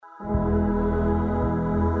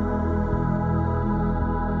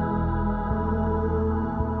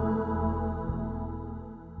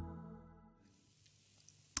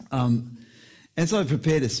As I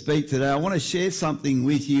prepare to speak today, I want to share something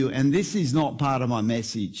with you, and this is not part of my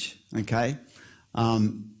message, okay?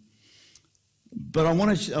 But I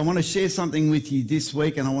want to share something with you this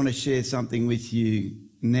week, and I want to share something with you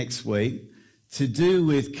next week to do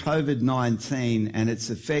with COVID-19 and its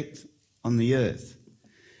effect on the earth.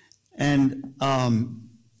 And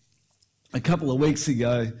a couple of weeks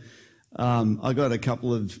ago, I got a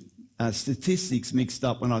couple of statistics mixed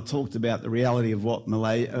up when I talked about the reality of what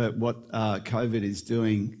COVID is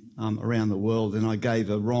doing around the world, and I gave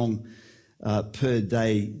a wrong per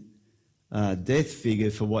day death figure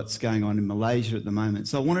for what's going on in Malaysia at the moment.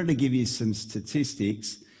 So I wanted to give you some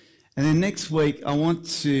statistics, and then next week I want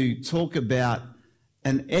to talk about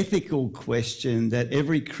an ethical question that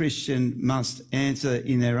every Christian must answer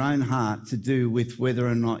in their own heart to do with whether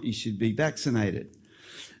or not you should be vaccinated.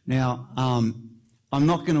 Now, I'm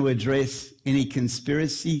not going to address any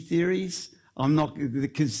conspiracy theories.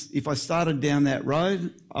 Because if I started down that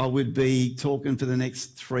road, I would be talking for the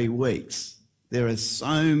next 3 weeks. There are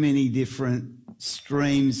so many different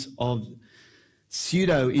streams of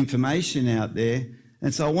pseudo information out there.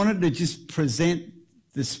 And so I wanted to just present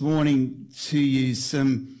this morning to you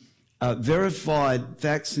some verified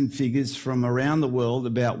facts and figures from around the world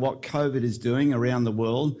about what COVID is doing around the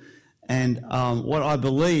world, and what I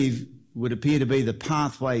believe would appear to be the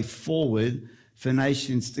pathway forward for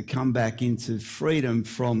nations to come back into freedom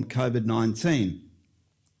from COVID-19.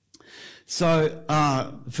 So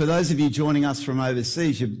for those of you joining us from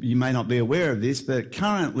overseas, you may not be aware of this, but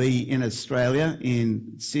currently in Australia,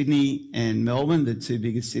 in Sydney and Melbourne, the two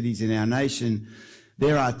biggest cities in our nation,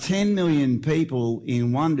 there are 10 million people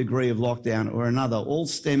in one degree of lockdown or another, all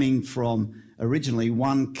stemming from originally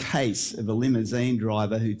one case of a limousine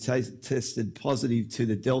driver who tested positive to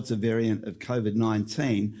the Delta variant of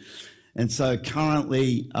COVID-19. And so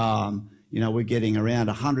currently, we're getting around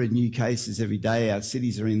 100 new cases every day. Our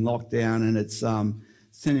cities are in lockdown, and it's turning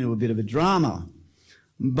into a bit of a drama.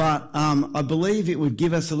 But I believe it would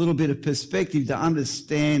give us a little bit of perspective to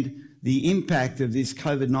understand the impact of this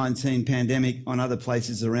COVID-19 pandemic on other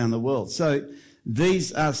places around the world. So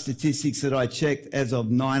these are statistics that I checked as of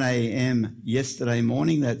 9 a.m. yesterday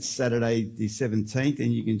morning. That's Saturday the 17th,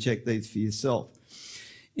 and you can check these for yourself.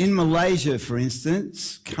 In Malaysia, for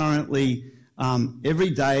instance, currently every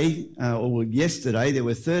day, or yesterday, there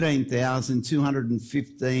were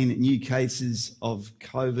 13,215 new cases of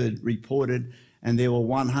COVID reported, and there were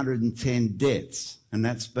 110 deaths. And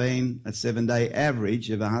that's been a 7-day average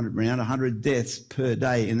of around 100 deaths per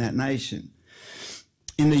day in that nation.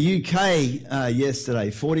 In the UK yesterday,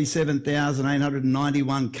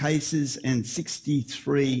 47,891 cases and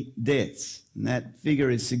 63 deaths. And that figure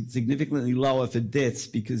is significantly lower for deaths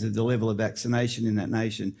because of the level of vaccination in that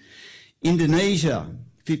nation. Indonesia,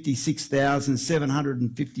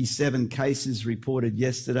 56,757 cases reported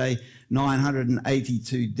yesterday,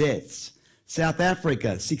 982 deaths. South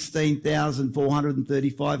Africa,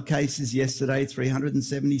 16,435 cases yesterday,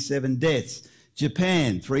 377 deaths.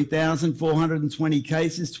 Japan, 3,420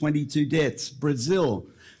 cases, 22 deaths. Brazil,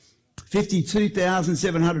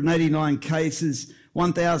 52,789 cases,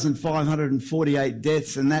 1,548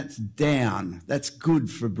 deaths, and that's down. That's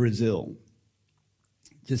good for Brazil.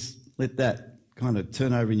 Just let that kind of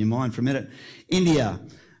turn over in your mind for a minute. India,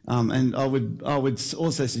 and I would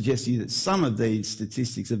also suggest to you that some of these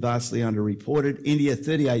statistics are vastly underreported. India,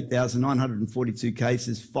 38,942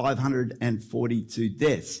 cases, 542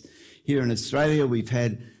 deaths. Here in Australia, we've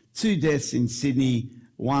had 2 deaths in Sydney,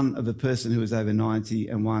 one of a person who was over 90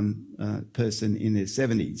 and one person in their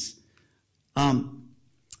 70s.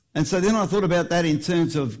 And so then I thought about that in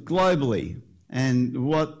terms of globally, and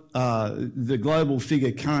what the global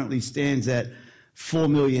figure currently stands at 4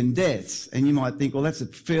 million deaths. And you might think, well, that's a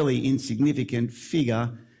fairly insignificant figure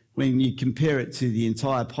when you compare it to the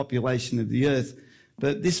entire population of the earth.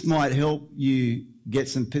 But this might help you get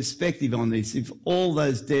some perspective on this. If all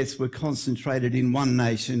those deaths were concentrated in one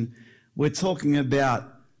nation, we're talking about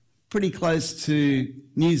pretty close to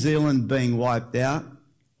New Zealand being wiped out,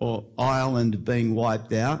 or Ireland being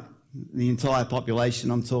wiped out, the entire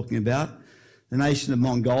population I'm talking about, the nation of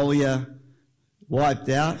Mongolia wiped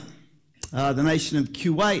out, the nation of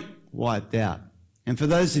Kuwait wiped out. And for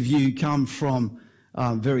those of you who come from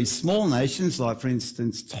very small nations, like for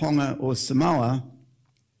instance Tonga or Samoa,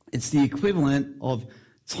 it's the equivalent of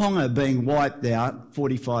Tonga being wiped out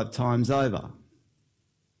 45 times over.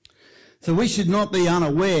 So we should not be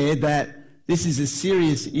unaware that this is a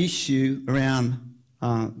serious issue around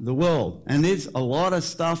the world. And there's a lot of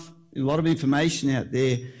stuff, a lot of information out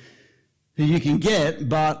there that you can get,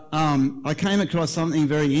 but I came across something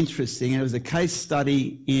very interesting. It was a case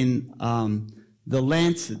study in The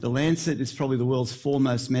Lancet. The Lancet is probably the world's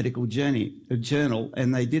foremost medical journal,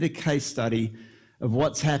 and they did a case study of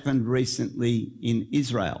what's happened recently in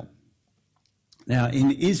Israel. Now,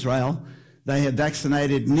 in Israel, they have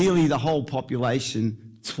vaccinated nearly the whole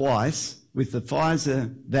population twice with the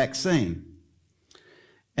Pfizer vaccine.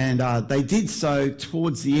 And they did so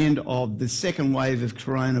towards the end of the second wave of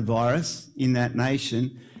coronavirus in that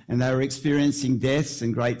nation, and they were experiencing deaths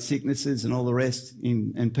and great sicknesses and all the rest,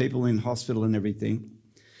 and people in hospital and everything.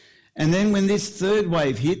 And then when this third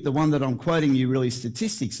wave hit, the one that I'm quoting you really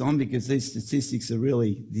statistics on, because these statistics are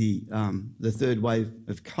really the third wave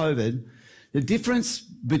of COVID, the difference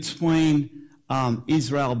between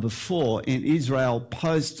Israel before and Israel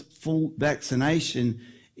post full vaccination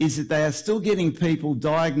is that they are still getting people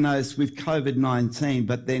diagnosed with COVID-19,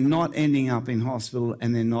 but they're not ending up in hospital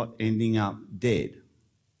and they're not ending up dead.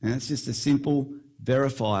 And that's just a simple,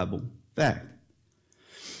 verifiable fact.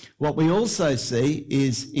 What we also see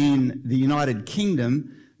is in the United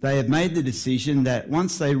Kingdom, they have made the decision that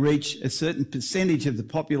once they reach a certain percentage of the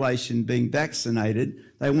population being vaccinated,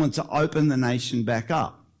 they want to open the nation back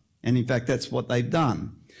up. And in fact, that's what they've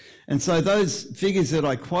done. And so those figures that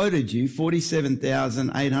I quoted you,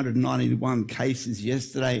 47,891 cases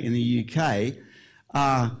yesterday in the UK,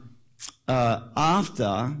 are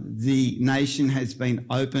after the nation has been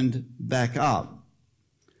opened back up.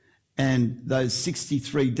 And those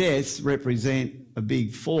 63 deaths represent a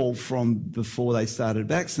big fall from before they started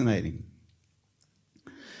vaccinating.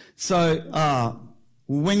 So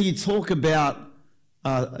when you talk about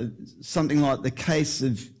something like the case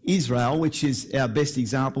of Israel, which is our best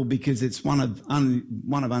example because it's one of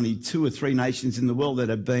only 2 or 3 nations in the world that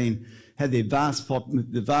have had the vast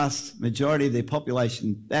majority of their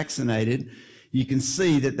population vaccinated, you can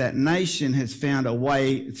see that nation has found a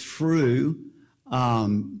way through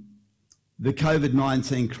the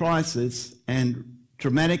COVID-19 crisis and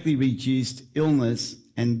dramatically reduced illness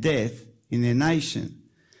and death in their nation.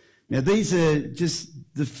 Now, these are just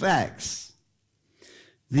the facts.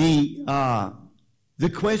 The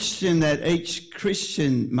question that each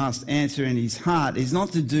Christian must answer in his heart is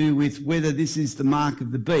not to do with whether this is the mark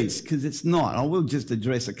of the beast, because it's not. I will just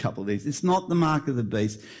address a couple of these. It's not the mark of the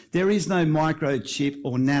beast. There is no microchip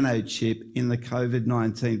or nanochip in the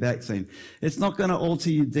COVID-19 vaccine. It's not going to alter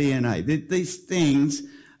your DNA. These things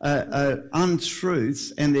are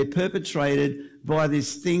untruths, and they're perpetrated by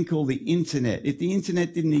this thing called the internet. If the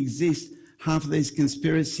internet didn't exist, half of these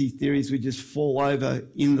conspiracy theories would just fall over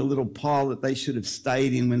in the little pile that they should have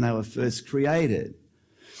stayed in when they were first created.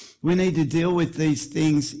 We need to deal with these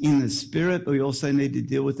things in the spirit, but we also need to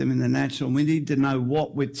deal with them in the natural. We need to know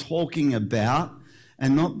what we're talking about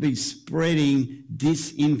and not be spreading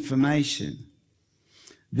disinformation.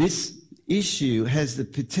 This issue has the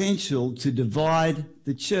potential to divide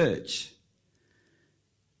the church.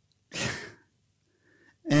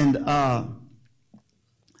 And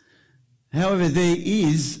however, there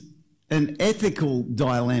is an ethical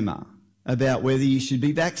dilemma about whether you should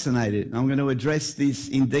be vaccinated. I'm going to address this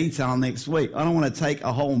in detail next week. I don't want to take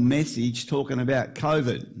a whole message talking about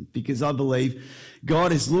COVID, because I believe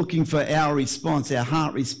God is looking for our response, our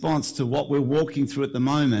heart response to what we're walking through at the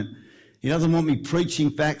moment. He doesn't want me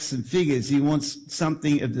preaching facts and figures. He wants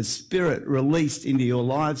something of the Spirit released into your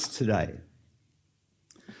lives today.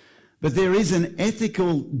 But there is an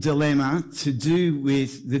ethical dilemma to do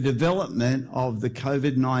with the development of the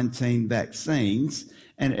COVID-19 vaccines,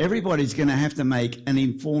 and everybody's going to have to make an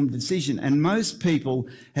informed decision. And most people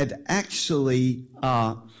have actually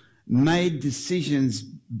made decisions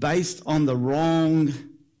based on the wrong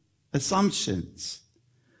assumptions.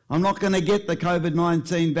 I'm not going to get the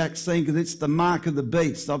COVID-19 vaccine because it's the mark of the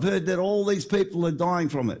beast. I've heard that all these people are dying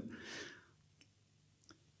from it.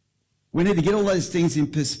 We need to get all those things in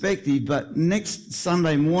perspective, but next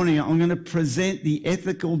Sunday morning I'm going to present the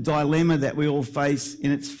ethical dilemma that we all face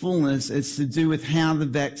in its fullness. It's to do with how the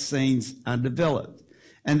vaccines are developed.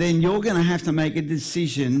 And then you're going to have to make a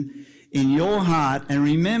decision in your heart, and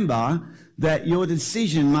remember that your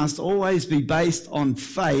decision must always be based on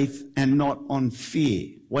faith and not on fear.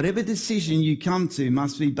 Whatever decision you come to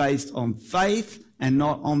must be based on faith and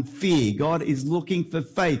not on fear. God is looking for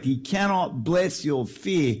faith. He cannot bless your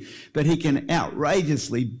fear, but he can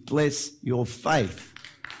outrageously bless your faith.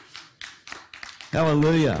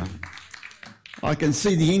 Hallelujah. I can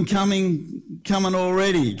see the incoming coming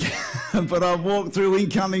already, but I've walked through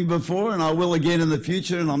incoming before and I will again in the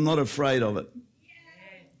future, and I'm not afraid of it.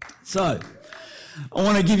 So, I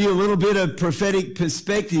want to give you a little bit of prophetic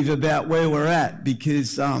perspective about where we're at,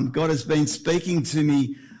 because God has been speaking to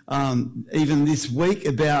me even this week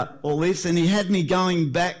about all this, and he had me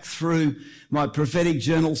going back through my prophetic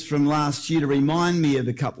journals from last year to remind me of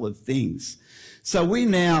a couple of things. So we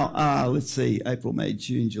now, let's see, April, May,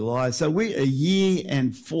 June, July. So we're a year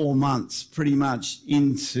and 4 months pretty much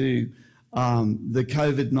into the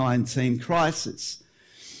COVID-19 crisis.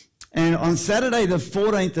 And on Saturday, the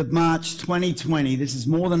 14th of March, 2020, this is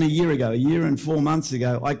more than a year ago, a year and 4 months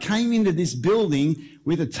ago, I came into this building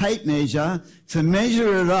with a tape measure to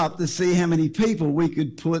measure it up to see how many people we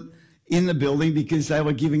could put in the building, because they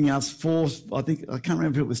were giving us I can't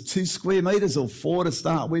remember if it was 2 square metres or 4 to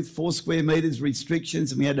start with, 4 square metres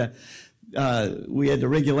restrictions, and we had to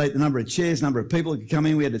regulate the number of chairs, number of people who could come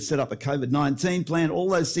in. We had to set up a COVID-19 plan, all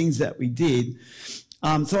those things that we did.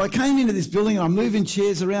 So I came into this building and I'm moving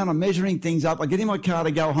chairs around, I'm measuring things up, I get in my car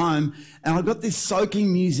to go home, and I've got this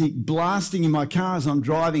soaking music blasting in my car as I'm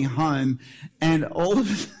driving home, and all of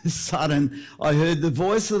a sudden I heard the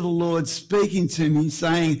voice of the Lord speaking to me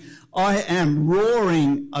saying, I am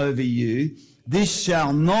roaring over you, this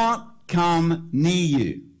shall not come near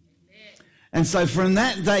you. And so from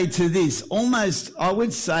that day to this, almost, I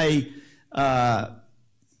would say,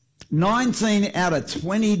 19 out of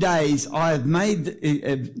 20 days, I have made,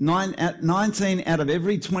 19 out of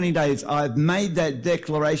every 20 days, I've made that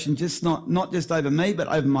declaration, just not just over me, but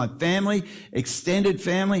over my family, extended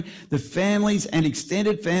family, the families and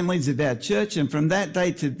extended families of our church. And from that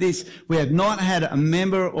day to this, we have not had a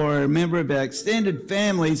member or a member of our extended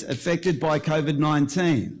families affected by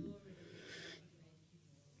COVID-19.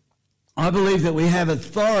 I believe that we have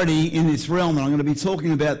authority in this realm, and I'm going to be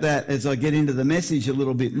talking about that as I get into the message a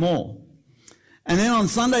little bit more. And then on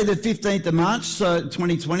Sunday the 15th of March, so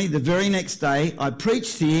 2020, the very next day, I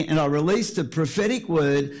preached here and I released a prophetic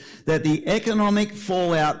word that the economic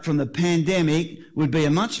fallout from the pandemic would be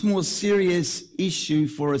a much more serious issue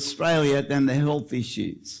for Australia than the health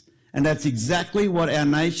issues. And that's exactly what our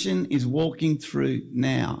nation is walking through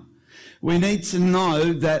now. We need to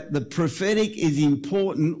know that the prophetic is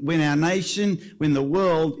important when our nation, when the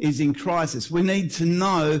world is in crisis. We need to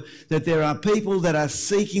know that there are people that are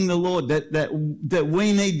seeking the Lord, that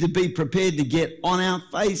we need to be prepared to get on our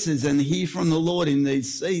faces and hear from the Lord in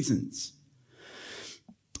these seasons.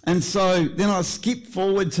 And so then I skip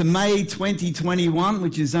forward to May 2021,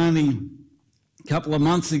 which is only a couple of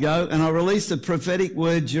months ago, and I released a prophetic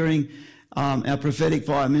word during our prophetic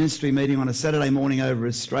fire ministry meeting on a Saturday morning over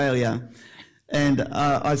Australia. And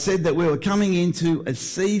I said that we were coming into a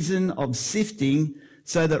season of sifting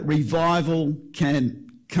so that revival can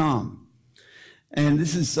come. And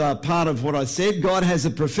this is part of what I said. God has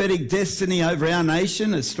a prophetic destiny over our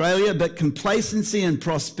nation, Australia, but complacency and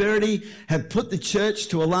prosperity have put the church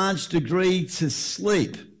to a large degree to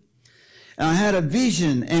sleep. I had a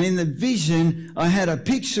vision, and in the vision, I had a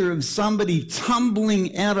picture of somebody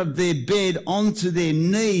tumbling out of their bed onto their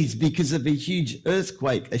knees because of a huge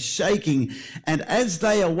earthquake, a shaking. And as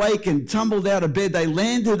they awakened, tumbled out of bed, they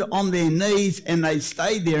landed on their knees and they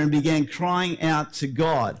stayed there and began crying out to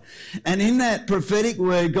God. And in that prophetic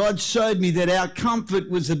word, God showed me that our comfort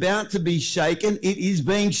was about to be shaken. It is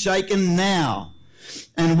being shaken now.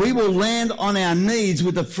 And we will land on our knees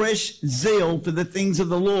with a fresh zeal for the things of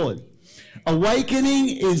the Lord. Awakening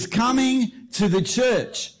is coming to the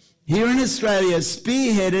church here in Australia,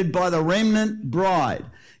 spearheaded by the remnant bride.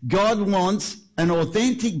 God wants an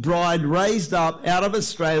authentic bride raised up out of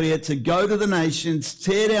Australia to go to the nations,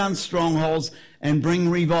 tear down strongholds and bring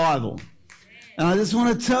revival. And I just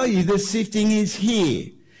want to tell you, the sifting is here.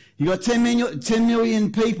 You've got 10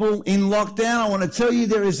 million people in lockdown. I want to tell you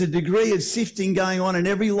there is a degree of sifting going on in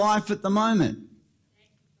every life at the moment.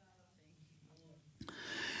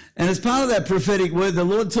 And as part of that prophetic word, the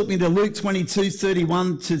Lord took me to Luke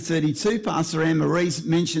 22:31-32. Pastor Anne-Marie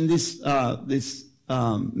mentioned this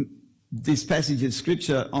passage of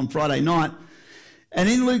scripture on Friday night. And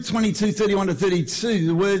in Luke 22:31-32,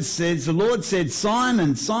 the word says, the Lord said,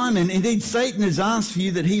 Simon, Simon, indeed Satan has asked for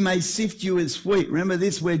you that he may sift you as wheat. Remember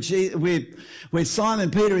this, where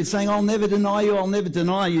Simon Peter is saying, I'll never deny you, I'll never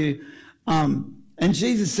deny you. And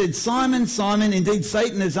Jesus said, Simon, Simon, indeed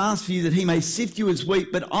Satan has asked for you that he may sift you as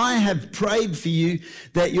wheat, but I have prayed for you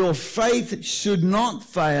that your faith should not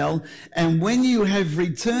fail, and when you have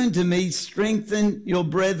returned to me, strengthen your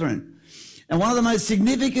brethren. And one of the most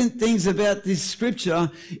significant things about this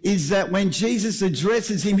scripture is that when Jesus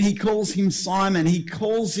addresses him, he calls him Simon. He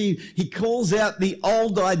calls out the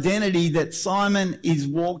old identity that Simon is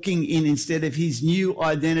walking in instead of his new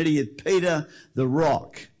identity of Peter the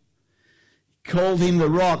Rock. Called him the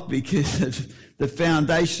Rock because of the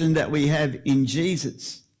foundation that we have in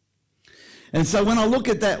Jesus. And so when I look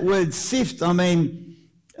at that word sift, I mean,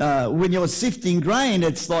 when you're sifting grain,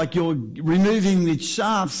 it's like you're removing the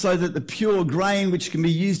chaff so that the pure grain, which can be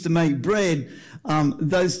used to make bread,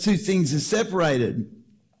 those two things are separated.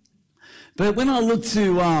 But when I looked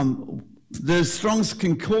to the Strong's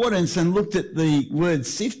Concordance and looked at the word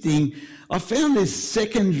sifting, I found this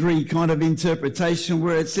secondary kind of interpretation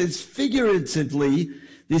where it says figuratively,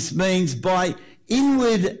 this means by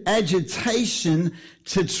inward agitation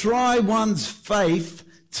to try one's faith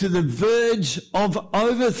to the verge of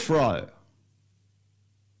overthrow.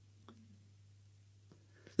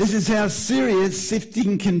 This is how serious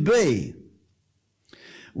sifting can be,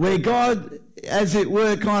 where God, as it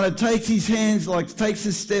were, kind of takes his hands, like takes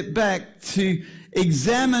a step back to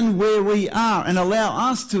examine where we are and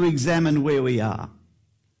allow us to examine where we are.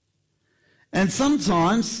 And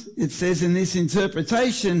sometimes, it says in this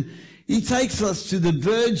interpretation, he takes us to the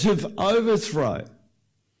verge of overthrow.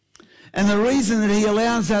 And the reason that he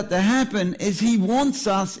allows that to happen is he wants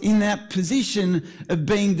us in that position of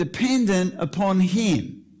being dependent upon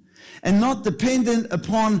him and not dependent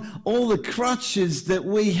upon all the crutches that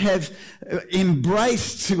we have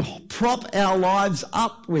embraced to prop our lives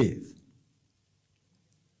up with.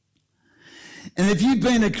 And if you've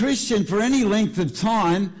been a Christian for any length of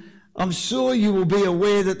time, I'm sure you will be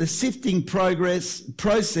aware that the sifting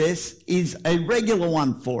process is a regular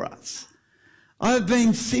one for us. I've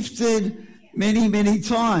been sifted many, many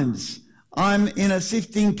times. I'm in a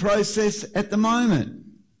sifting process at the moment.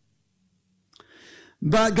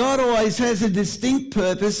 But God always has a distinct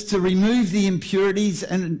purpose to remove the impurities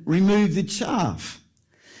and remove the chaff.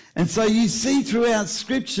 And so you see throughout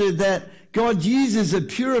Scripture that God uses a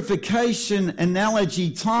purification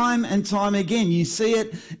analogy time and time again. You see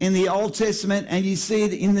it in the Old Testament and you see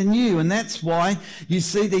it in the New. And that's why you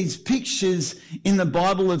see these pictures in the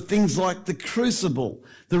Bible of things like the crucible,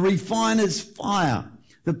 the refiner's fire,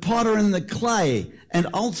 the potter and the clay, and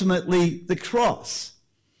ultimately the cross.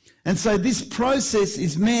 And so this process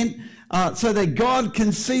is meant so that God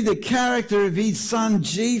can see the character of his Son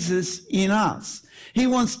Jesus in us. He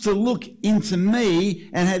wants to look into me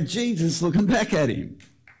and have Jesus looking back at him.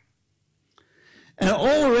 And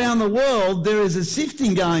all around the world, there is a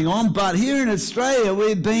sifting going on, but here in Australia,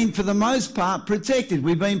 we've been, for the most part, protected.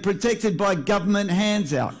 We've been protected by government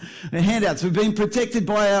handouts. We've been protected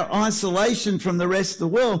by our isolation from the rest of the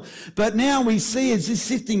world. But now we see, as this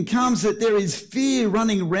sifting comes, that there is fear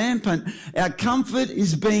running rampant. Our comfort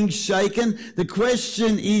is being shaken. The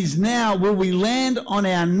question is now, will we land on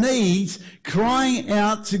our knees, crying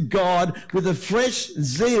out to God with a fresh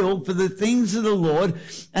zeal for the things of the Lord?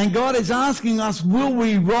 And God is asking us, will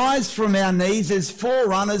we rise from our knees as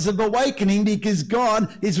forerunners of awakening? Because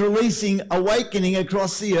God is releasing awakening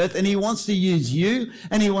across the earth, and he wants to use you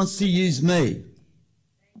and he wants to use me.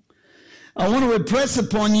 I want to impress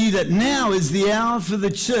upon you that now is the hour for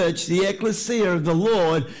the church, the ecclesia of the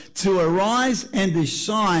Lord, to arise and to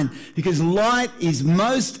shine, because light is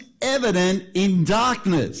most evident in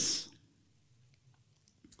darkness.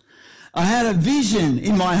 I had a vision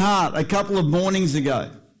in my heart a couple of mornings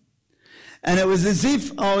ago. And it was as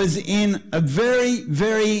if I was in a very,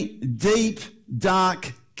 very deep,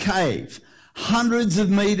 dark cave, hundreds of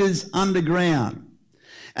meters underground.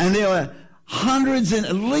 And there were hundreds and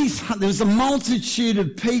there was a multitude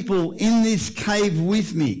of people in this cave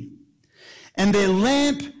with me. And their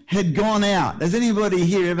lamp had gone out. Has anybody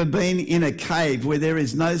here ever been in a cave where there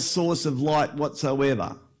is no source of light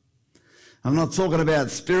whatsoever? I'm not talking about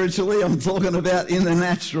spiritually, I'm talking about in the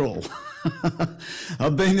natural.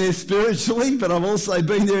 I've been there spiritually, but I've also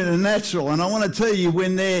been there in the natural. And I want to tell you,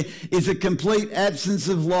 when there is a complete absence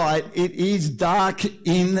of light, it is dark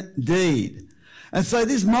indeed. And so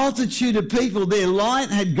this multitude of people, their light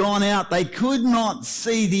had gone out. They could not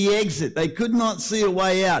see the exit. They could not see a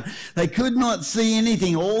way out. They could not see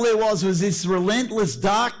anything. All there was this relentless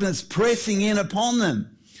darkness pressing in upon them.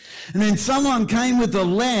 And then someone came with a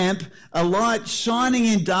lamp, a light shining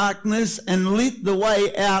in darkness, and lit the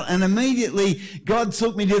way out. And immediately God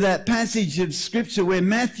took me to that passage of Scripture where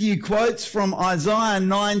Matthew quotes from Isaiah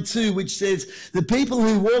 9:2, which says, "The people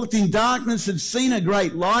who walked in darkness have seen a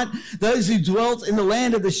great light. Those who dwelt in the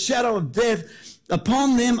land of the shadow of death,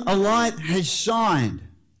 upon them a light has shined."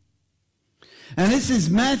 And this is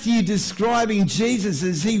Matthew describing Jesus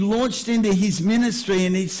as he launched into his ministry.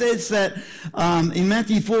 And he says that in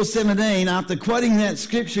Matthew 4:17, after quoting that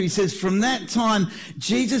scripture, he says, "From that time,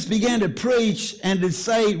 Jesus began to preach and to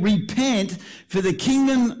say, 'Repent, for the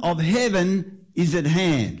kingdom of heaven is at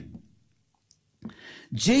hand.'"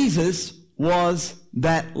 Jesus was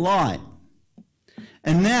that light.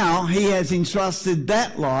 And now he has entrusted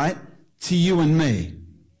that light to you and me.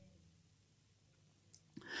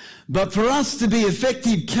 But for us to be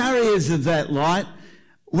effective carriers of that light,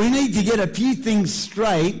 we need to get a few things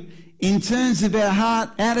straight in terms of our heart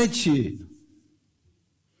attitude.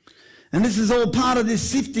 And this is all part of this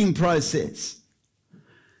sifting process.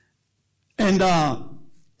 And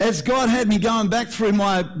as God had me going back through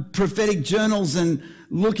my prophetic journals and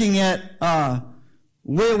looking at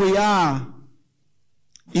where we are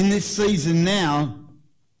in this season now,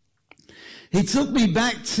 he took me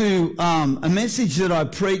back to a message that I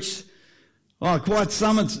preached quite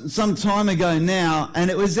some time ago now,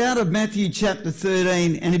 and it was out of Matthew chapter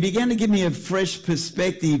 13, and he began to give me a fresh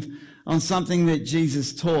perspective on something that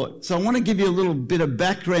Jesus taught. So I want to give you a little bit of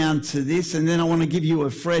background to this, and then I want to give you a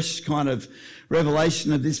fresh kind of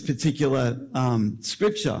revelation of this particular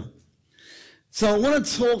scripture. So I want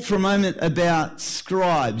to talk for a moment about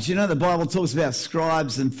scribes. You know, the Bible talks about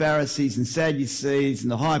scribes and Pharisees and Sadducees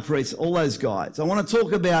and the high priests, all those guys. I want to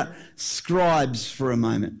talk about scribes for a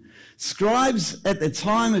moment. Scribes at the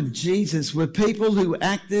time of Jesus were people who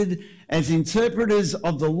acted as interpreters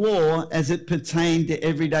of the law as it pertained to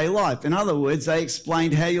everyday life. In other words, they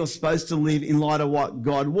explained how you're supposed to live in light of what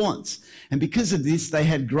God wants. And because of this, they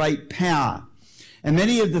had great power. And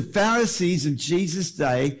many of the Pharisees of Jesus'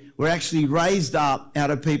 day were actually raised up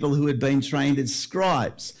out of people who had been trained as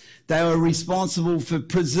scribes. They were responsible for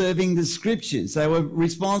preserving the scriptures. They were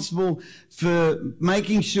responsible for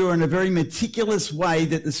making sure in a very meticulous way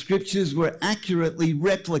that the scriptures were accurately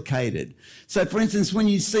replicated. So, for instance, when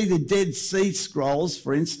you see the Dead Sea Scrolls,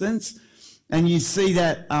 for instance, and you see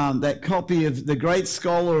that that copy of the great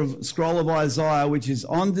scroll of Isaiah, which is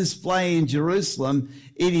on display in Jerusalem,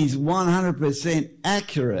 it is 100%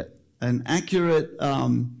 accurate, an accurate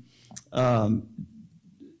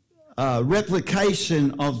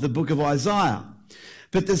replication of the book of Isaiah.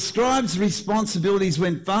 But the scribes' responsibilities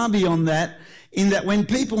went far beyond that, in that when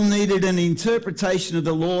people needed an interpretation of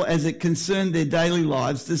the law as it concerned their daily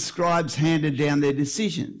lives, the scribes handed down their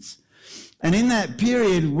decisions. And in that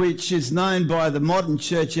period, which is known by the modern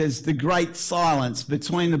church as the Great Silence,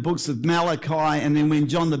 between the books of Malachi and then when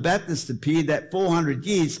John the Baptist appeared, that 400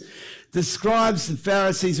 years, the scribes, the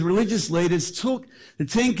Pharisees, the religious leaders took the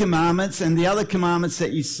Ten Commandments and the other commandments that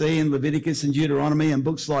you see in Leviticus and Deuteronomy and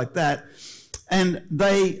books like that, and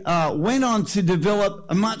they went on to develop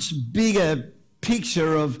a much bigger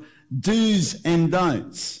picture of do's and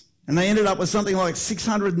don'ts. And they ended up with something like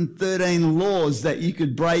 613 laws that you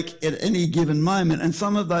could break at any given moment. And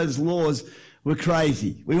some of those laws were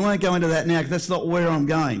crazy. We won't go into that now because that's not where I'm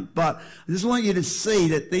going. But I just want you to see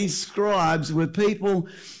that these scribes were people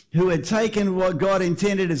who had taken what God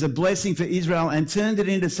intended as a blessing for Israel and turned it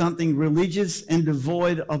into something religious and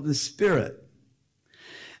devoid of the Spirit.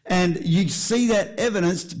 And you see that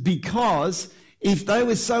evidenced because if they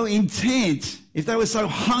were so intent, if they were so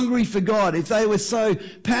hungry for God, if they were so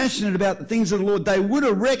passionate about the things of the Lord, they would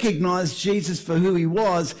have recognized Jesus for who he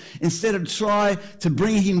was instead of try to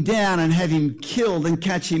bring him down and have him killed and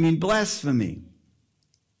catch him in blasphemy.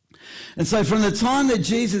 And so from the time that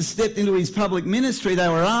Jesus stepped into his public ministry, they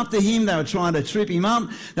were after him, they were trying to trip him up,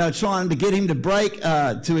 they were trying to get him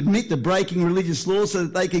to admit to breaking religious laws so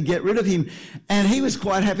that they could get rid of him. And he was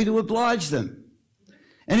quite happy to oblige them.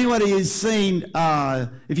 Anybody who's seen,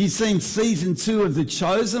 if you've seen season 2 of The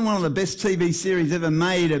Chosen, one of the best TV series ever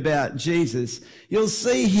made about Jesus, you'll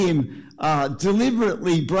see him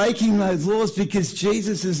deliberately breaking those laws because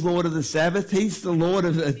Jesus is Lord of the Sabbath. He's the Lord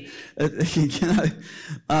of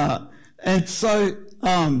and so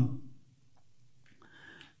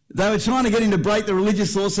they were trying to get him to break the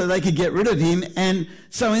religious laws so they could get rid of him. And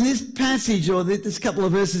so in this passage, or this couple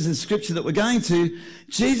of verses of scripture that we're going to,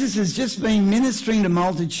 Jesus has just been ministering to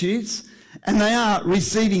multitudes, and they are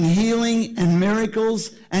receiving healing and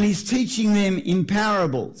miracles, and he's teaching them in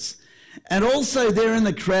parables. And also there in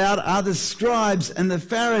the crowd are the scribes and the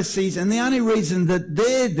Pharisees, and the only reason that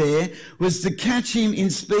they're there was to catch him in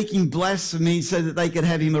speaking blasphemy so that they could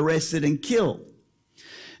have him arrested and killed.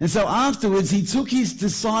 And so afterwards, he took his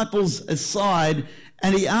disciples aside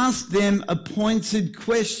and he asked them a pointed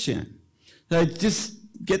question. So just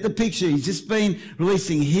get the picture. He's just been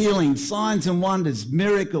releasing healing, signs and wonders,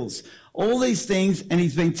 miracles, all these things, and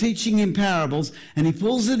he's been teaching in parables, and he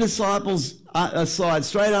pulls the disciples aside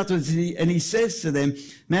straight afterwards and he says to them,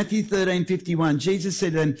 Matthew 13:51, Jesus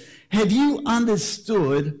said to them, have you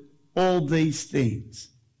understood all these things?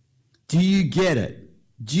 Do you get it?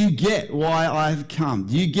 Do you get why I've come?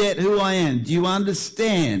 Do you get who I am? Do you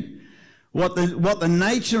understand what the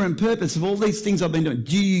nature and purpose of all these things I've been doing?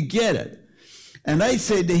 Do you get it? And they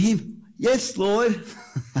said to him, yes, Lord.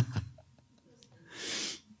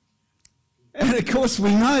 And of course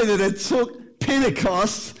we know that it took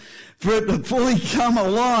Pentecost for it to fully come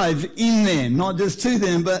alive in them, not just to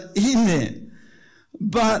them, but in them.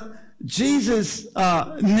 But Jesus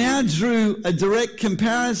now drew a direct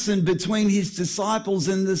comparison between his disciples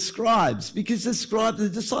and the scribes, because the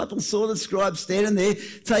disciples saw the scribes standing there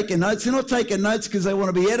taking notes. They're not taking notes because they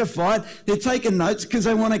want to be edified. They're taking notes because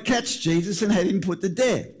they want to catch Jesus and have him put to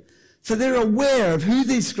death. So they're aware of who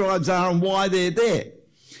these scribes are and why they're there.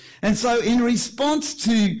 And so in response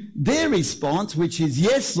to their response, which is,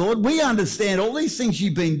 yes, Lord, we understand all these things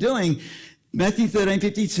you've been doing, Matthew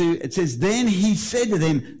 13:52, it says, then he said to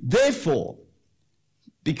them, therefore,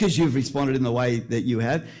 because you've responded in the way that you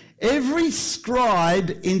have, every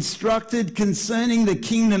scribe instructed concerning the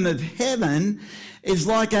kingdom of heaven is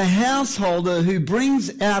like a householder who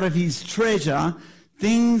brings out of his treasure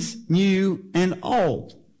things new and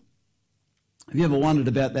old. Have you ever wondered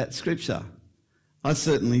about that scripture? I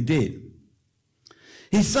certainly did.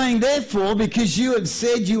 He's saying, therefore, because you have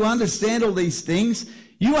said you understand all these things,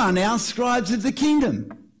 you are now scribes of the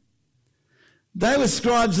kingdom. They were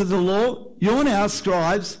scribes of the law. You're now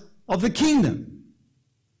scribes of the kingdom.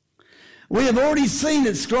 We have already seen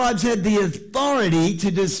that scribes had the authority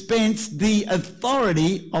to dispense the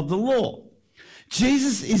authority of the law.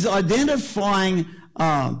 Jesus is identifying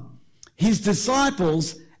his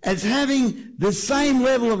disciples as having the same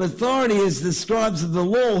level of authority as the scribes of the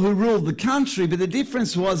law who ruled the country, but the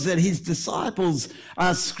difference was that his disciples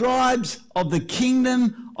are scribes of the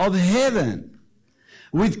kingdom of heaven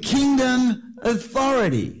with kingdom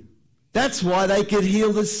authority. That's why they could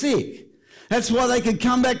heal the sick. That's why they could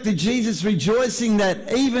come back to Jesus rejoicing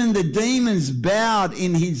that even the demons bowed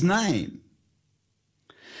in his name.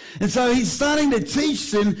 And so he's starting to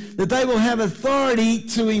teach them that they will have authority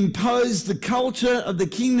to impose the culture of the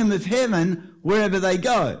kingdom of heaven wherever they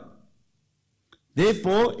go.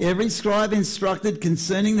 Therefore, every scribe instructed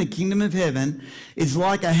concerning the kingdom of heaven is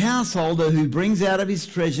like a householder who brings out of his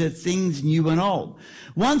treasure things new and old.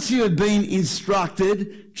 Once you have been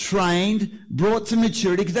instructed, trained, brought to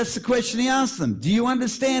maturity, because that's the question he asked them, do you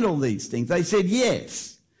understand all these things? They said yes.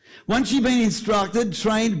 Once you've been instructed,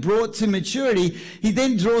 trained, brought to maturity, he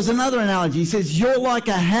then draws another analogy. He says, you're like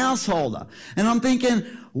a householder. And I'm thinking,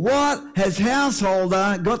 what has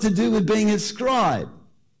householder got to do with being a scribe?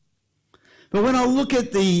 But when I look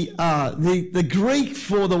at the Greek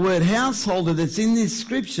for the word householder that's in this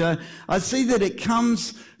scripture, I see that it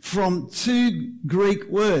comes from two Greek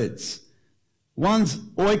words. One's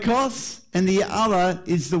oikos, and the other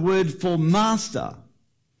is the word for master.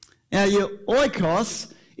 Now, your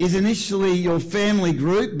oikos is initially your family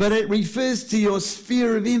group, but it refers to your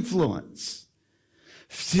sphere of influence.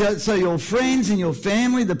 So your friends and your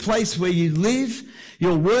family, the place where you live,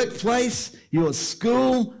 your workplace, your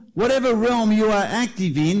school, whatever realm you are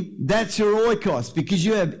active in, that's your oikos, because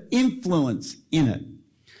you have influence in it.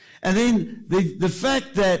 And then the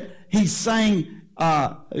fact that he's saying,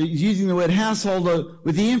 using the word householder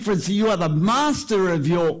with the inference that you are the master of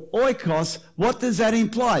your oikos, what does that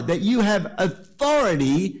imply? That you have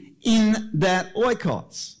authority in that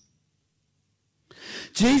oikos.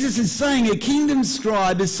 Jesus is saying a kingdom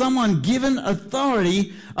scribe is someone given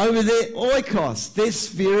authority over their oikos, their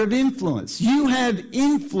sphere of influence. You have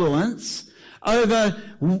influence over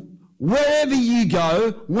wherever you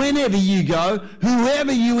go, whenever you go,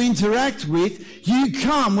 whoever you interact with, you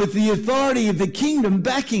come with the authority of the kingdom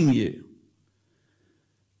backing you.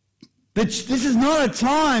 But this is not a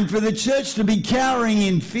time for the church to be cowering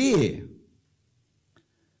in fear.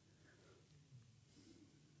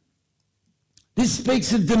 This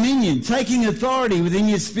speaks of dominion, taking authority within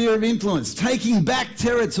your sphere of influence, taking back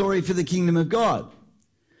territory for the kingdom of God.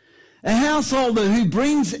 A householder who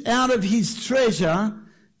brings out of his treasure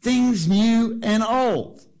things new and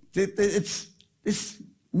old. This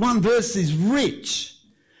one verse is rich.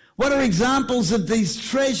 What are examples of these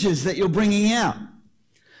treasures that you're bringing out?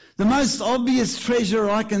 The most obvious treasure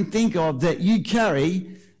I can think of that you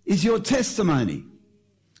carry is your testimony.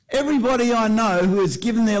 Everybody I know who has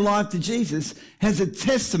given their life to Jesus has a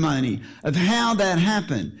testimony of how that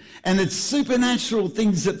happened, and it's supernatural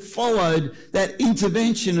things that followed that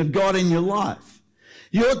intervention of God in your life.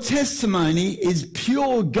 Your testimony is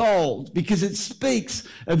pure gold because it speaks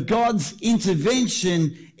of God's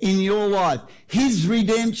intervention in your life, his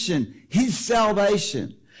redemption, his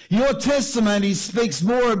salvation. Your testimony speaks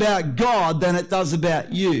more about God than it does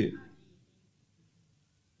about you.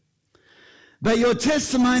 But your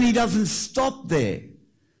testimony doesn't stop there.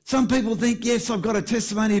 Some people think, yes, I've got a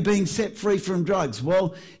testimony of being set free from drugs.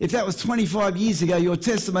 Well, if that was 25 years ago, your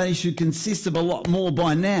testimony should consist of a lot more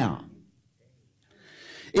by now.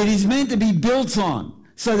 It is meant to be built on.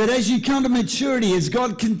 so that as you come to maturity, as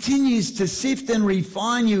God continues to sift and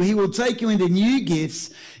refine you, he will take you into new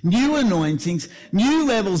gifts, new anointings, new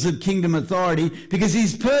levels of kingdom authority, because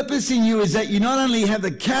his purpose in you is that you not only have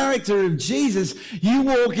the character of Jesus, you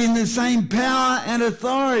walk in the same power and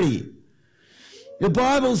authority. The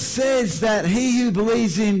Bible says that he who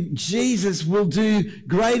believes in Jesus will do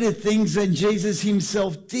greater things than Jesus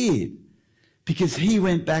himself did, because he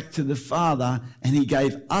went back to the Father and he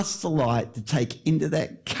gave us the light to take into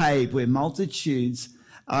that cave where multitudes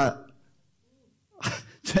are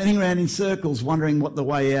turning around in circles wondering what the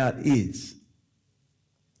way out is.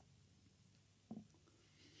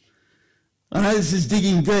 I know this is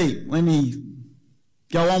digging deep. Let me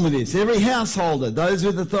go on with this. Every householder, those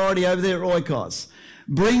with authority over their oikos,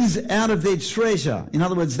 brings out of their treasure, in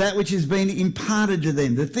other words, that which has been imparted to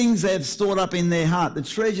them, the things they have stored up in their heart, the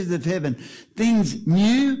treasures of heaven, things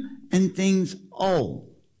new and things old.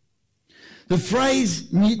 The phrase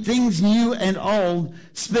things new and old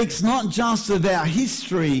speaks not just of our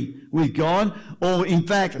history with God, or in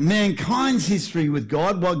fact mankind's history with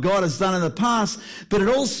God, what God has done in the past, but it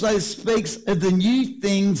also speaks of the new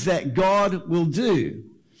things that God will do.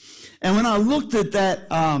 And when I looked at that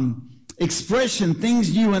expression,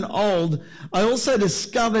 things new and old, I also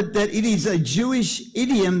discovered that it is a Jewish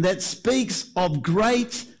idiom that speaks of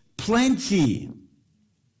great plenty.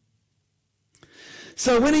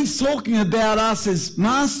 So when he's talking about us as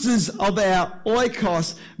masters of our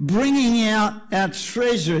oikos, bringing out our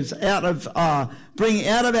treasures, bringing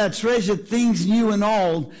out of our treasure things new and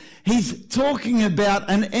old, he's talking about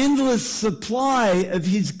an endless supply of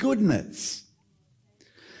his goodness.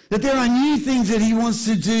 That there are new things that he wants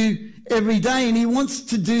to do every day, and he wants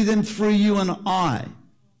to do them through you and I.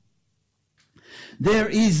 There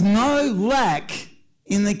is no lack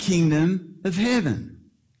in the kingdom of heaven.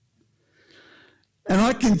 And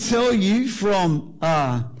I can tell you from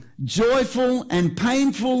joyful and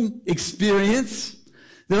painful experience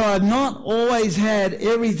that I have not always had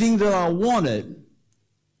everything that I wanted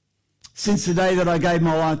since the day that I gave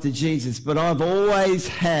my life to Jesus, but I've always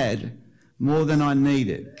had more than I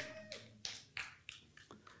needed.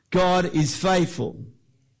 God is faithful.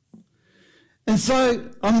 And so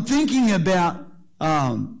I'm thinking about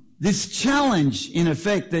this challenge, in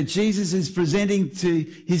effect, that Jesus is presenting to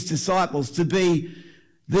his disciples to be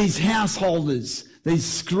these householders, these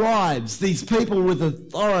scribes, these people with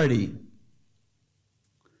authority.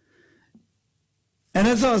 And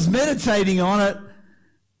as I was meditating on it,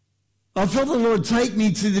 I felt the Lord take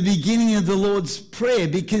me to the beginning of the Lord's Prayer,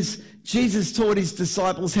 because Jesus taught his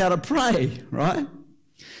disciples how to pray, right?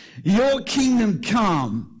 Your kingdom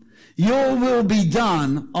come, your will be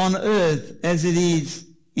done on earth as it is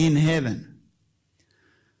in heaven.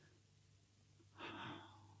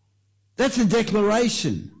 That's a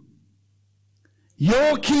declaration.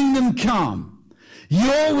 Your kingdom come,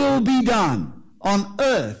 your will be done on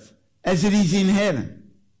earth as it is in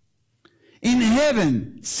heaven. In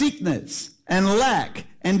heaven, sickness and lack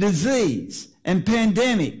and disease and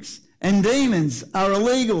pandemics and demons are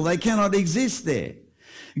illegal. They cannot exist there.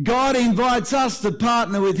 God invites us to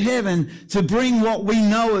partner with heaven to bring what we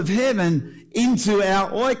know of heaven into our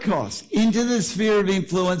oikos, into the sphere of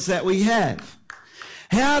influence that we have.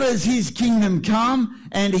 How does his kingdom come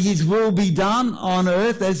and his will be done on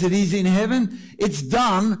earth as it is in heaven? It's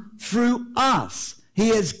done through us. He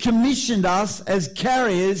has commissioned us as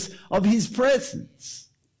carriers of his presence.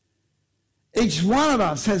 Each one of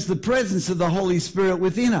us has the presence of the Holy Spirit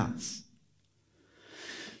within us.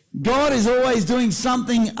 God is always doing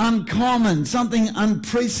something uncommon, something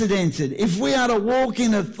unprecedented. If we are to walk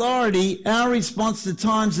in authority, our response to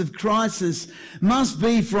times of crisis must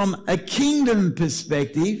be from a kingdom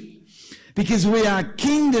perspective, because we are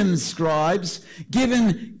kingdom scribes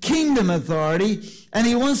given kingdom authority, and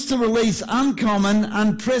he wants to release uncommon,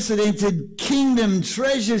 unprecedented kingdom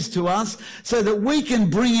treasures to us so that we can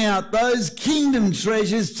bring out those kingdom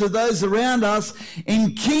treasures to those around us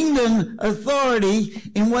in kingdom authority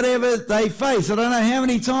in whatever they face. I don't know how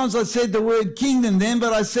many times I said the word kingdom then,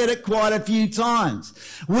 but I said it quite a few times.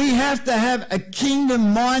 We have to have a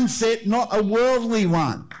kingdom mindset, not a worldly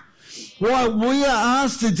one. While we are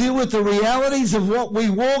asked to deal with the realities of what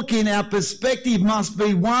we walk in, our perspective must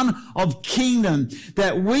be one of kingdom,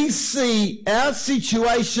 that we see our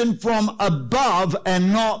situation from above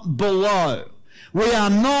and not below. We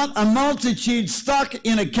are not a multitude stuck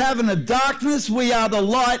in a cavern of darkness. We are the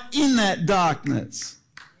light in that darkness.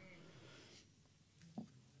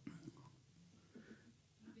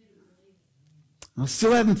 I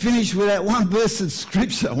still haven't finished with that one verse of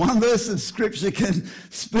Scripture. One verse of Scripture can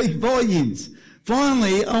speak volumes.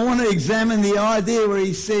 Finally, I want to examine the idea where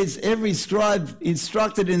he says every scribe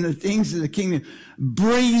instructed in the things of the kingdom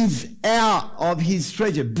brings out of his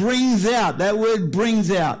treasure. Brings out. That word brings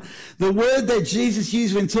out. The word that Jesus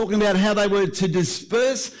used when talking about how they were to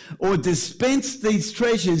disperse or dispense these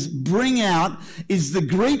treasures, bring out, is the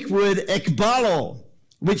Greek word ekbalo,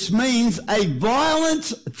 which means a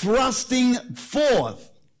violent thrusting forth.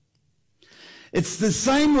 It's the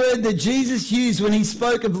same word that Jesus used when he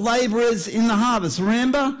spoke of labourers in the harvest.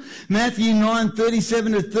 Remember Matthew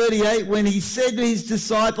 9:37-38, when he said to his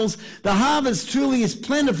disciples, the harvest truly is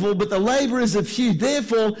plentiful, but the labourers are few.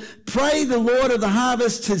 Therefore, pray the Lord of the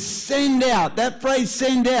harvest to send out. That phrase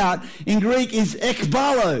send out in Greek is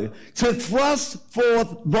ekbalo, to thrust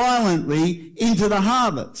forth violently into the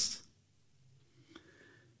harvest.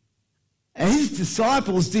 And his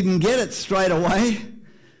disciples didn't get it straight away.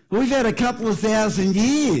 We've had a couple of thousand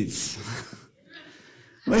years.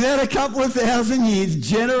 We've had a couple of thousand years,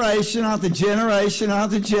 generation after generation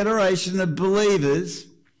after generation of believers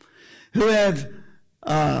who have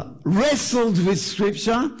wrestled with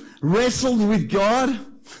Scripture, wrestled with God,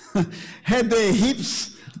 had their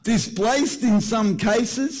hips displaced in some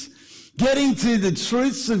cases, getting to the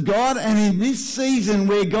truths of God. And in this season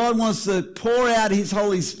where God wants to pour out his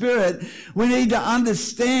Holy Spirit, we need to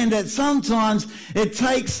understand that sometimes it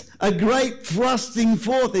takes a great thrusting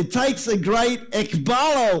forth. It takes a great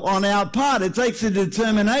ekbalo on our part. It takes a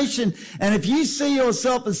determination. And if you see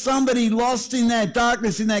yourself as somebody lost in that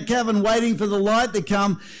darkness, in that cavern, waiting for the light to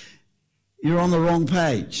come, you're on the wrong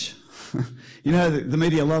page. You know, the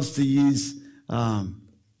media loves to use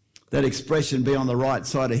that expression, be on the right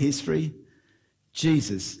side of history.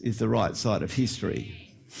 Jesus is the right side of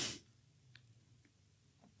history.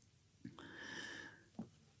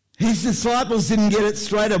 His disciples didn't get it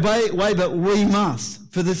straight away, but we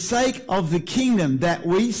must. For the sake of the kingdom that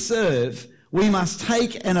we serve, we must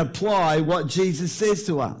take and apply what Jesus says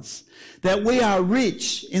to us. That we are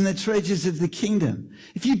rich in the treasures of the kingdom.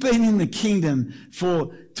 If you've been in the kingdom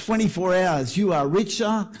for 24 hours, you are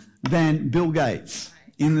richer than Bill Gates.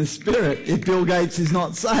 In the spirit, if Bill Gates is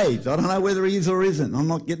not saved. I don't know whether he is or isn't. I'm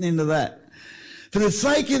not getting into that. For the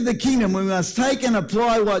sake of the kingdom, we must take and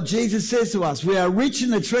apply what Jesus says to us. We are rich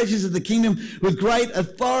in the treasures of the kingdom with great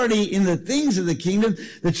authority in the things of the kingdom.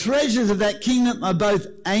 The treasures of that kingdom are both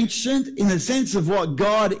ancient in the sense of what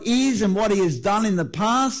God is and what he has done in the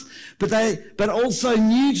past, but also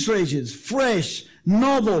new treasures, fresh,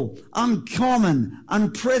 novel, uncommon,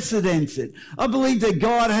 unprecedented. I believe that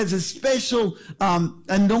God has a special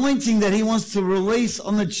anointing that he wants to release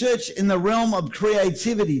on the church in the realm of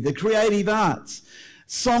creativity, the creative arts,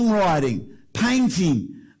 songwriting,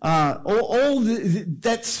 painting,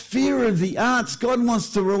 that sphere of the arts. God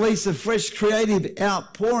wants to release a fresh creative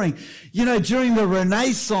outpouring. You know, during the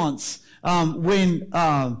Renaissance, when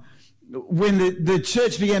the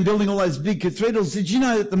church began building all those big cathedrals, did you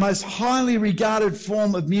know that the most highly regarded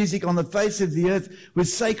form of music on the face of the earth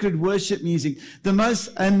was sacred worship music? The most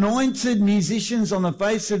anointed musicians on the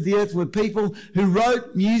face of the earth were people who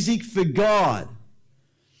wrote music for God.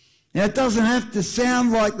 Now, it doesn't have to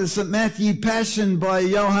sound like the St. Matthew Passion by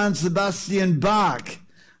Johann Sebastian Bach,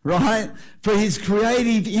 right? For his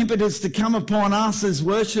creative impetus to come upon us as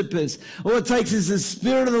worshippers. All it takes is the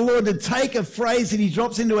Spirit of the Lord to take a phrase that he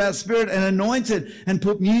drops into our spirit and anoint it and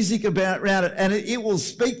put music around it, and it will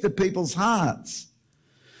speak to people's hearts.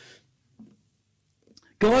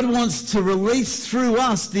 God wants to release through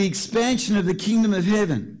us the expansion of the kingdom of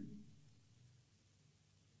heaven.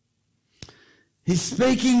 He's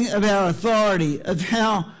speaking of our authority, of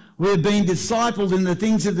how we're being discipled in the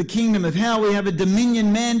things of the kingdom, of how we have a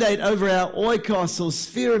dominion mandate over our oikos or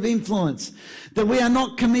sphere of influence, that we are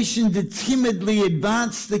not commissioned to timidly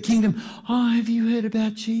advance the kingdom. Oh, have you heard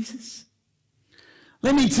about Jesus?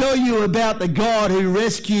 Let me tell you about the God who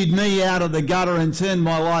rescued me out of the gutter and turned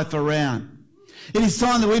my life around. It is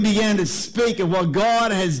time that we began to speak of what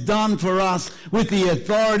God has done for us with the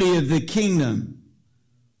authority of the kingdom.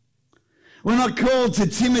 We're not called to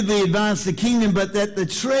timidly advance the kingdom, but that the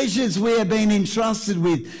treasures we have been entrusted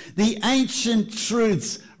with, the ancient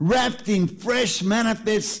truths wrapped in fresh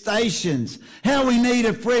manifestations, how we need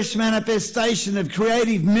a fresh manifestation of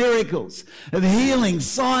creative miracles, of healing,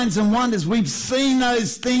 signs and wonders. We've seen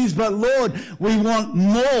those things, but Lord, we want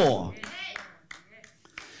more.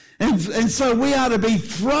 And so we are to be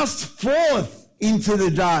thrust forth into the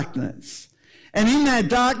darkness. And in that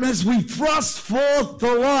darkness, we thrust forth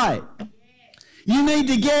the light. You need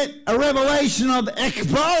to get a revelation of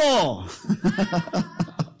ekbalo.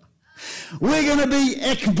 We're going to be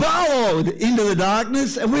ekbalod into the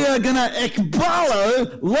darkness, and we are going to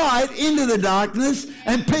ekbalo light into the darkness,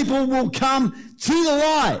 and people will come to the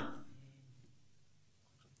light.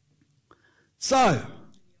 So,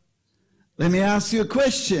 let me ask you a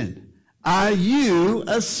question. Are you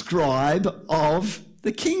a scribe of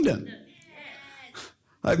the kingdom?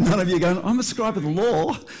 I hope none of you are going, I'm a scribe of the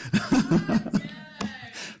law.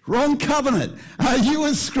 Wrong covenant. Are you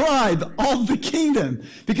a scribe of the kingdom?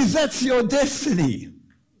 Because that's your destiny.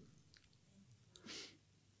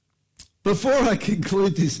 Before I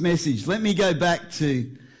conclude this message, let me go back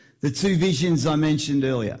to the two visions I mentioned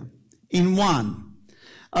earlier. In one,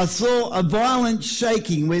 I saw a violent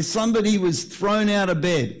shaking where somebody was thrown out of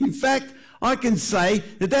bed. In fact, I can say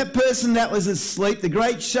that that person that was asleep, the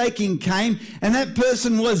great shaking came, and that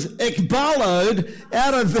person was ekbalod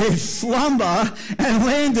out of their slumber and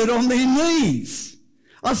landed on their knees.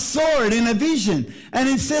 I saw it in a vision. And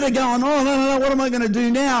instead of going, oh, no, what am I going to do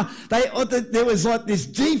now? There was like this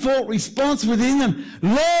default response within them,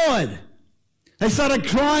 Lord. They started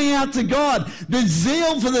crying out to God. The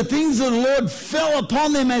zeal for the things of the Lord fell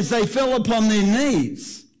upon them as they fell upon their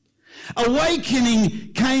knees.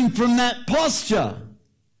 Awakening came from that posture.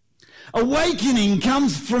 Awakening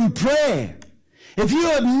comes from prayer. If you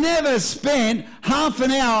have never spent half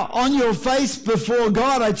an hour on your face before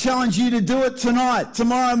God, I challenge you to do it tonight,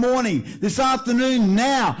 tomorrow morning, this afternoon,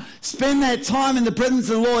 now. Spend that time in the presence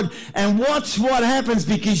of the Lord and watch what happens,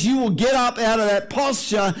 because you will get up out of that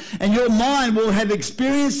posture and your mind will have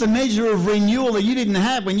experienced a measure of renewal that you didn't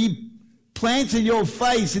have when you planted your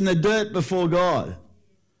face in the dirt before God.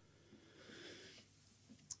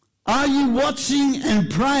 Are you watching and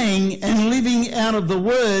praying and living out of the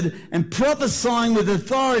word and prophesying with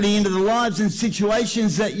authority into the lives and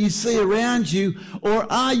situations that you see around you? Or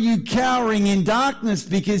are you cowering in darkness?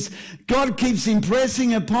 Because God keeps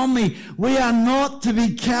impressing upon me, we are not to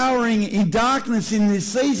be cowering in darkness in this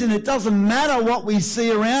season. It doesn't matter what we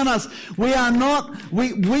see around us. We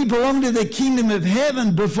belong to the kingdom of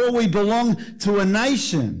heaven before we belong to a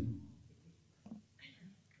nation.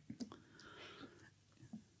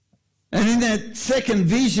 And in that second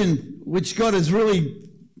vision, which God is really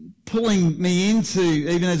pulling me into,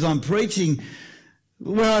 even as I'm preaching,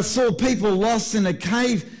 where I saw people lost in a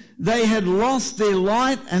cave, they had lost their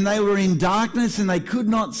light and they were in darkness and they could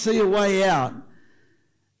not see a way out.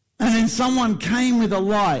 And then someone came with a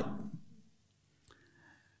light.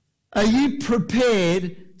 Are you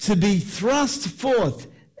prepared to be thrust forth,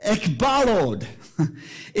 ekbalod,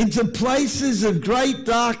 into places of great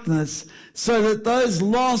darkness, so that those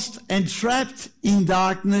lost and trapped in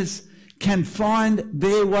darkness can find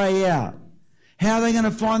their way out? How are they going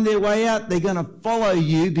to find their way out? They're going to follow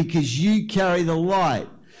you because you carry the light.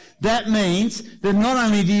 That means that not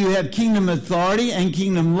only do you have kingdom authority and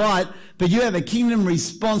kingdom light, but you have a kingdom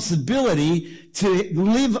responsibility to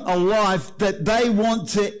live a life that they want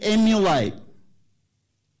to emulate.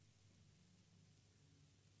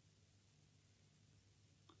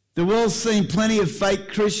 The world's seen plenty of fake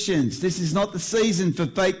Christians. This is not the season for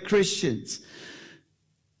fake Christians.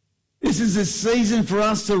 This is a season for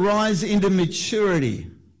us to rise into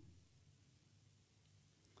maturity.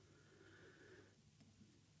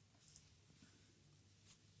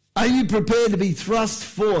 Are you prepared to be thrust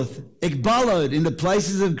forth, ekbalod, into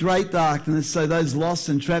places of great darkness, so those lost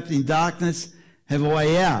and trapped in darkness have a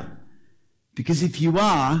way out? Because if you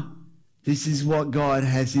are, this is what God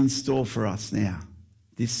has in store for us now.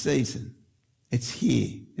 This season. It's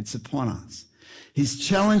here. It's upon us. He's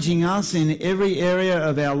challenging us in every area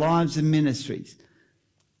of our lives and ministries.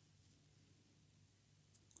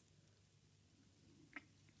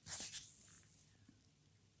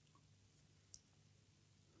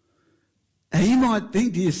 And you might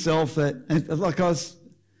think to yourself that, like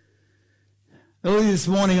early this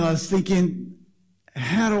morning I was thinking,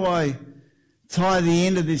 how do I tie the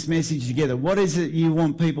end of this message together? What is it you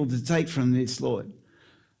want people to take from this, Lord?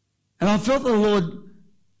 And I felt the Lord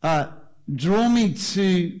draw me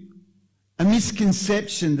to a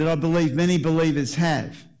misconception that I believe many believers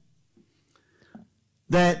have.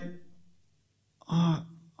 That I'm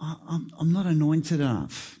not anointed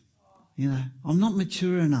enough. I'm not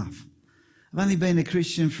mature enough. I've only been a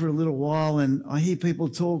Christian for a little while, and I hear people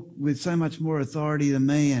talk with so much more authority than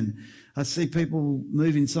me, and I see people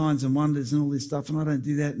moving signs and wonders and all this stuff, and I don't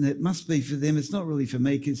do that, and it must be for them. It's not really for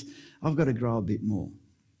me because I've got to grow a bit more.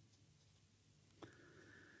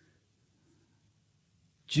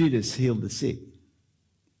 Judas healed the sick.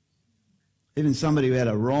 Even somebody who had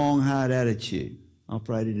a wrong, hard attitude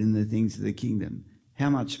operated in the things of the kingdom. How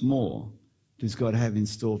much more does God have in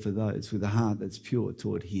store for those with a heart that's pure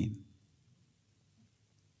toward him?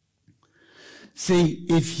 See,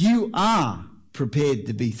 if you are prepared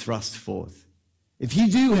to be thrust forth, if you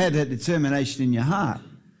do have that determination in your heart,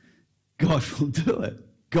 God will do it.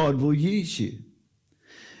 God will use you.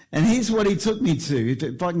 And here's what he took me to.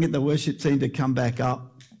 If I can get the worship team to come back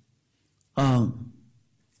up.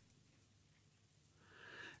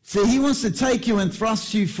 See, he wants to take you and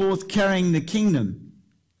thrust you forth carrying the kingdom.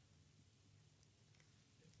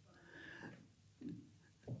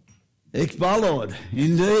 Ikbalod,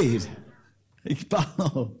 indeed.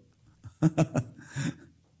 Ikbalod.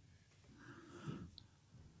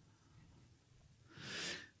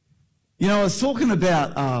 You know, I was talking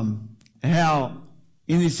about how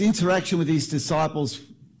in this interaction with his disciples,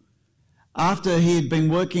 after he had been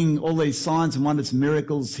working all these signs and wonders,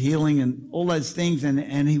 miracles, healing and all those things,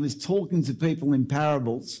 and he was talking to people in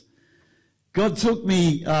parables, God took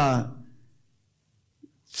me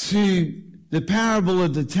to the parable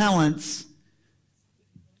of the talents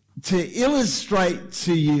to illustrate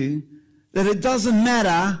to you that it doesn't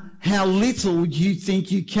matter how little you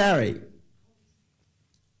think you carry.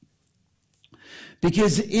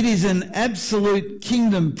 Because it is an absolute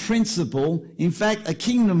kingdom principle, in fact, a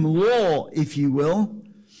kingdom law, if you will,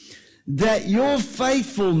 that your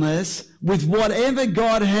faithfulness with whatever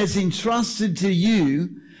God has entrusted to you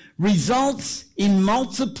results in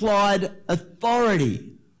multiplied authority.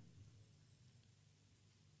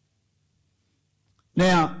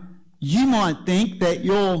 Now, you might think that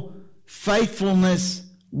your faithfulness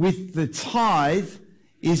with the tithe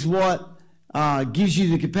is what gives you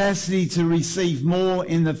the capacity to receive more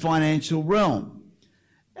in the financial realm.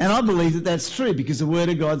 And I believe that that's true because the Word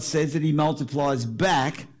of God says that he multiplies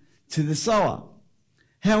back to the sower.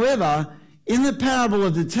 However, in the parable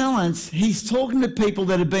of the talents, he's talking to people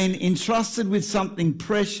that have been entrusted with something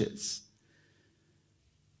precious.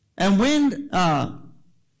 And when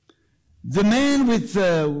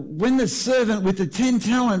when the servant with the 10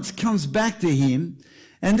 talents comes back to him,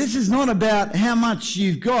 and this is not about how much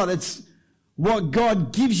you've got, it's what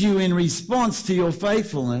God gives you in response to your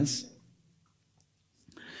faithfulness.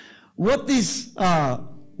 What this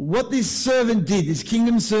servant did, this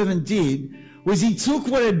kingdom servant did, was he took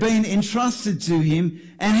what had been entrusted to him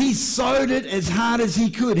and he sowed it as hard as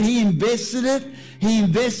he could. He invested it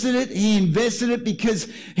because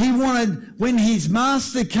he wanted, when his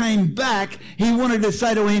master came back, he wanted to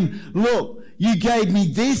say to him, look, you gave me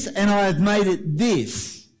this and I have made it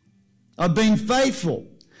this. I've been faithful.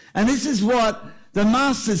 And this is what the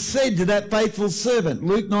master said to that faithful servant,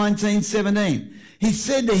 Luke 19:17. He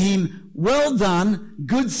said to him, well done,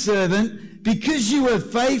 good servant, because you were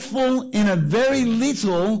faithful in a very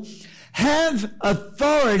little, have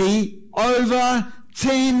authority over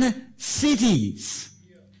 10 cities.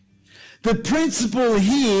 The principle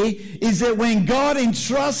here is that when God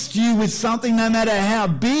entrusts you with something, no matter how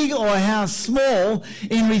big or how small,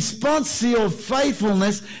 in response to your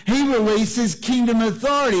faithfulness, he releases kingdom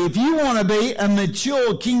authority. If you want to be a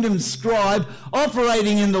mature kingdom scribe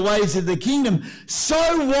operating in the ways of the kingdom,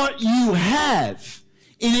 sow what you have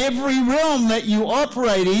in every realm that you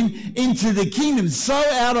operate in into the kingdom. Sow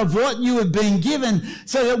out of what you have been given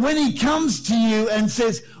so that when he comes to you and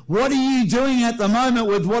says, what are you doing at the moment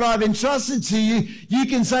with what I've entrusted to you? You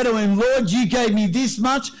can say to him, Lord, you gave me this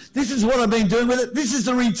much. This is what I've been doing with it. This is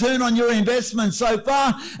the return on your investment so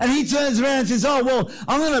far. And he turns around and says, oh, well,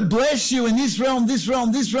 I'm going to bless you in this realm, this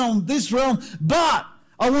realm, this realm, this realm. But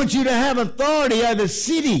I want you to have authority over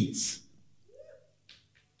cities.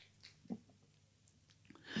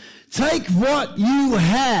 Take what you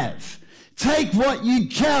have. Take what you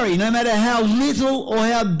carry, no matter how little or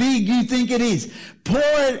how big you think it is. Pour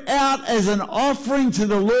it out as an offering to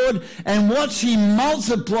the Lord and watch him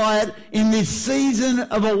multiply it in this season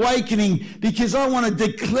of awakening, because I want to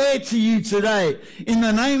declare to you today, in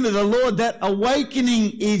the name of the Lord, that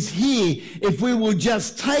awakening is here. If we will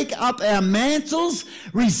just take up our mantles,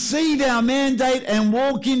 receive our mandate, and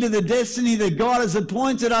walk into the destiny that God has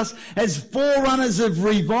appointed us as forerunners of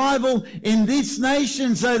revival in this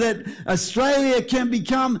nation, so that Australia can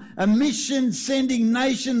become a mission-sending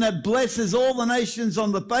nation that blesses all the nations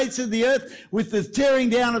on the face of the earth with the tearing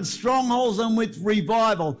down of strongholds and with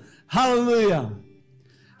revival. Hallelujah.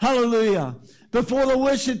 Hallelujah. Before the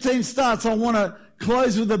worship team starts, I want to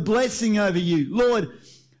close with a blessing over you. Lord,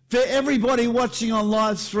 for everybody watching on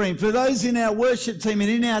live stream, for those in our worship team and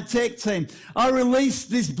in our tech team, I release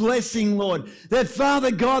this blessing, Lord, that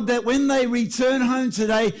Father God, that when they return home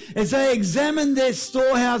today, as they examine their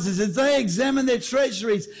storehouses, as they examine their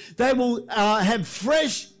treasuries, they will have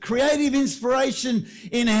fresh creative inspiration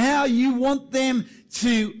in how you want them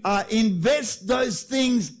to invest those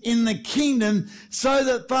things in the kingdom so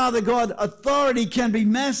that, Father God, authority can be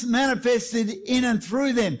manifested in and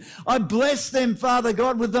through them. I bless them, Father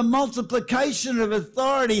God, with the multiplication of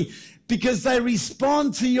authority because they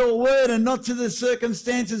respond to your word and not to the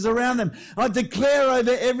circumstances around them. I declare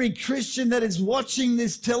over every Christian that is watching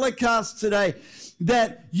this telecast today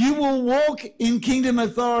that you will walk in kingdom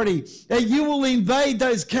authority, that you will invade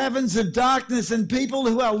those caverns of darkness, and people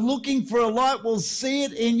who are looking for a light will see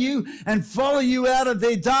it in you and follow you out of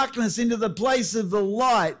their darkness into the place of the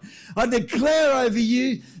light. I declare over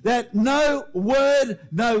you that no word,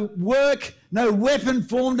 no work, no weapon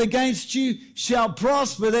formed against you shall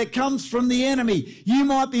prosper that comes from the enemy. You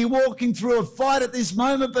might be walking through a fight at this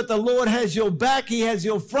moment, but the Lord has your back. He has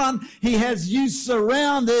your front. He has you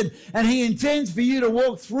surrounded, and He intends for you to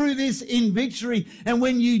walk through this in victory. And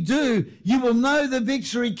when you do, you will know the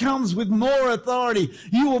victory comes with more authority.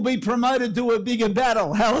 You will be promoted to a bigger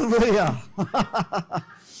battle. Hallelujah.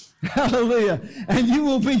 Hallelujah. And you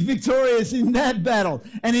will be victorious in that battle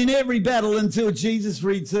and in every battle until Jesus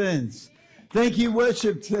returns. Thank you,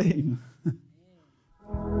 worship team.